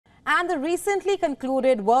And the recently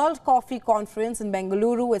concluded World Coffee Conference in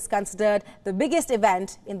Bengaluru is considered the biggest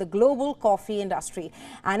event in the global coffee industry.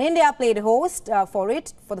 And India played host for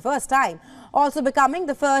it for the first time, also becoming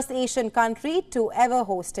the first Asian country to ever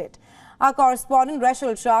host it. Our correspondent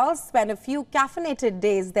Reshil Charles spent a few caffeinated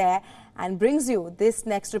days there and brings you this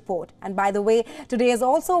next report. And by the way, today is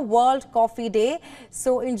also World Coffee Day,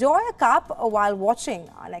 so enjoy a cup while watching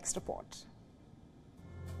our next report.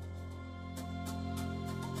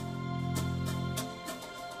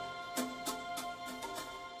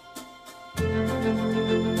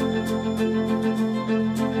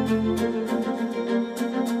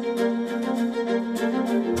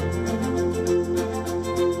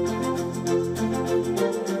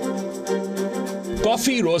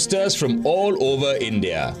 Coffee roasters from all over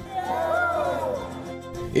India,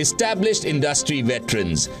 established industry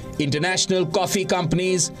veterans, international coffee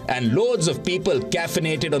companies, and loads of people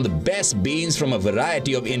caffeinated on the best beans from a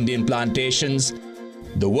variety of Indian plantations.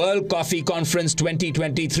 The World Coffee Conference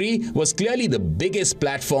 2023 was clearly the biggest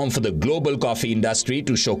platform for the global coffee industry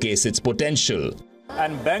to showcase its potential.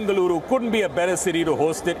 And Bengaluru couldn't be a better city to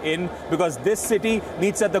host it in, because this city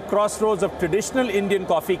meets at the crossroads of traditional Indian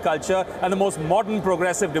coffee culture and the most modern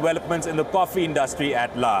progressive developments in the coffee industry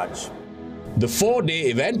at large. The four-day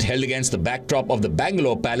event, held against the backdrop of the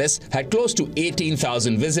Bangalore Palace, had close to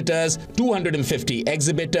 18,000 visitors, 250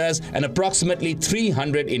 exhibitors, and approximately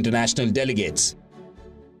 300 international delegates.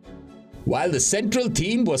 While the central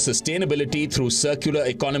theme was sustainability through circular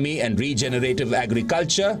economy and regenerative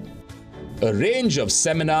agriculture, a range of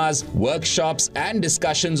seminars, workshops and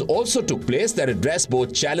discussions also took place that addressed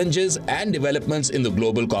both challenges and developments in the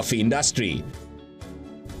global coffee industry.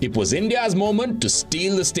 It was India's moment to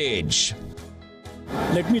steal the stage.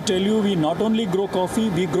 Let me tell you, we not only grow coffee,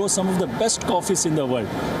 we grow some of the best coffees in the world.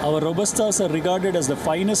 Our Robustas are regarded as the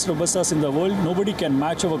finest Robustas in the world. Nobody can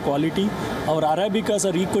match our quality. Our Arabicas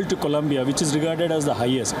are equal to Colombia, which is regarded as the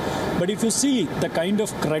highest. But if you see the kind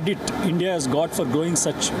of credit India has got for growing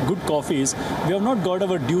such good coffees, we have not got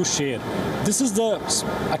our due share. This is the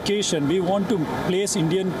occasion. We want to place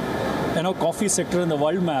Indian coffee sector in the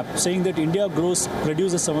world map, saying that India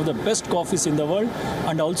produces some of the best coffees in the world,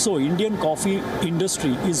 and also Indian coffee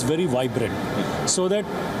industry is very vibrant, so that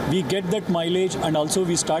we get that mileage and also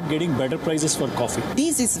we start getting better prices for coffee.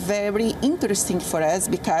 This is very interesting for us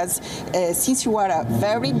because since you are a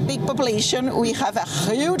very big population, we have a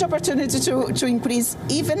huge opportunity to increase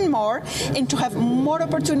even more and to have more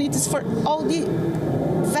opportunities for all the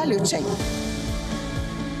value chain.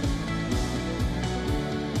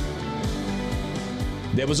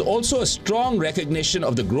 There was also a strong recognition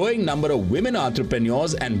of the growing number of women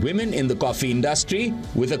entrepreneurs and women in the coffee industry,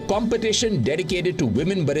 with a competition dedicated to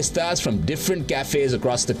women baristas from different cafes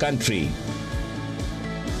across the country.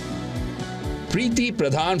 Preeti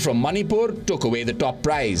Pradhan from Manipur took away the top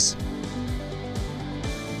prize.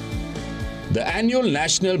 The annual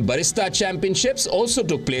National Barista Championships also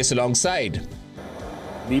took place alongside.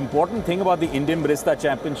 The important thing about the Indian Barista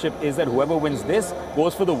Championship is that whoever wins this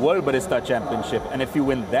goes for the World Barista Championship. And if you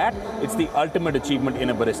win that, it's the ultimate achievement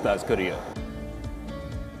in a barista's career.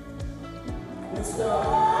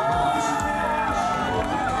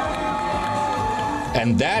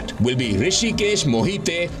 And that will be Rishikesh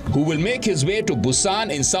Mohite, who will make his way to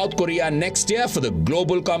Busan in South Korea next year for the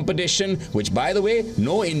global competition, which, by the way,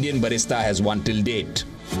 no Indian barista has won till date.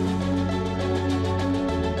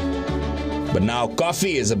 But now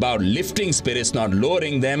coffee is about lifting spirits, not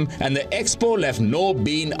lowering them, and the expo left no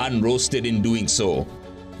bean unroasted in doing so.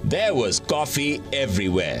 There was coffee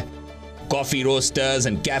everywhere. Coffee roasters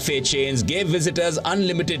and cafe chains gave visitors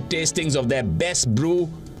unlimited tastings of their best brew,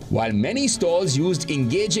 while many stalls used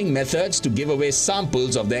engaging methods to give away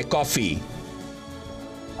samples of their coffee.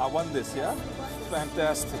 I won this, yeah?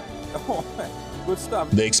 Fantastic. Oh, good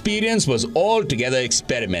stuff. The experience was altogether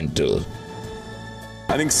experimental.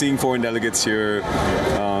 I think seeing foreign delegates here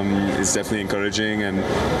is definitely encouraging, and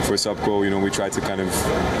for SUBCO, we try to kind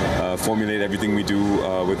of formulate everything we do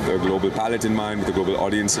with a global palette in mind, with a global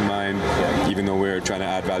audience in mind, even though we're trying to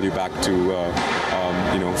add value back to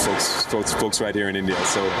folks right here in India.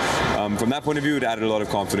 So from that point of view, it added a lot of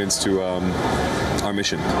confidence to our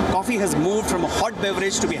mission. Coffee has moved from a hot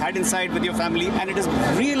beverage to be had inside with your family, and it has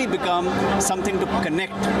really become something to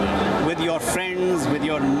connect with your friends, with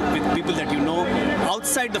people that you know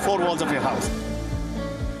outside the four walls of your house.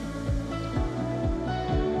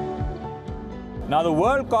 Now, the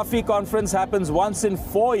World Coffee Conference happens once in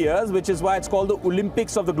 4 years, which is why it's called the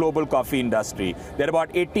Olympics of the global coffee industry. There are about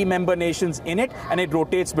 80 member nations in it, and it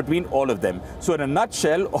rotates between all of them. So in a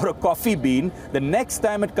nutshell, or a coffee bean, the next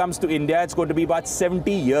time it comes to India, it's going to be about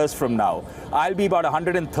 70 years from now. I'll be about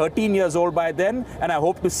 113 years old by then, and I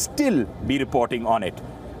hope to still be reporting on it.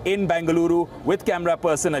 In Bengaluru, with camera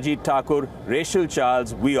person Ajit Thakur, Reshil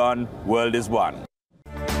Charles, WION World is One.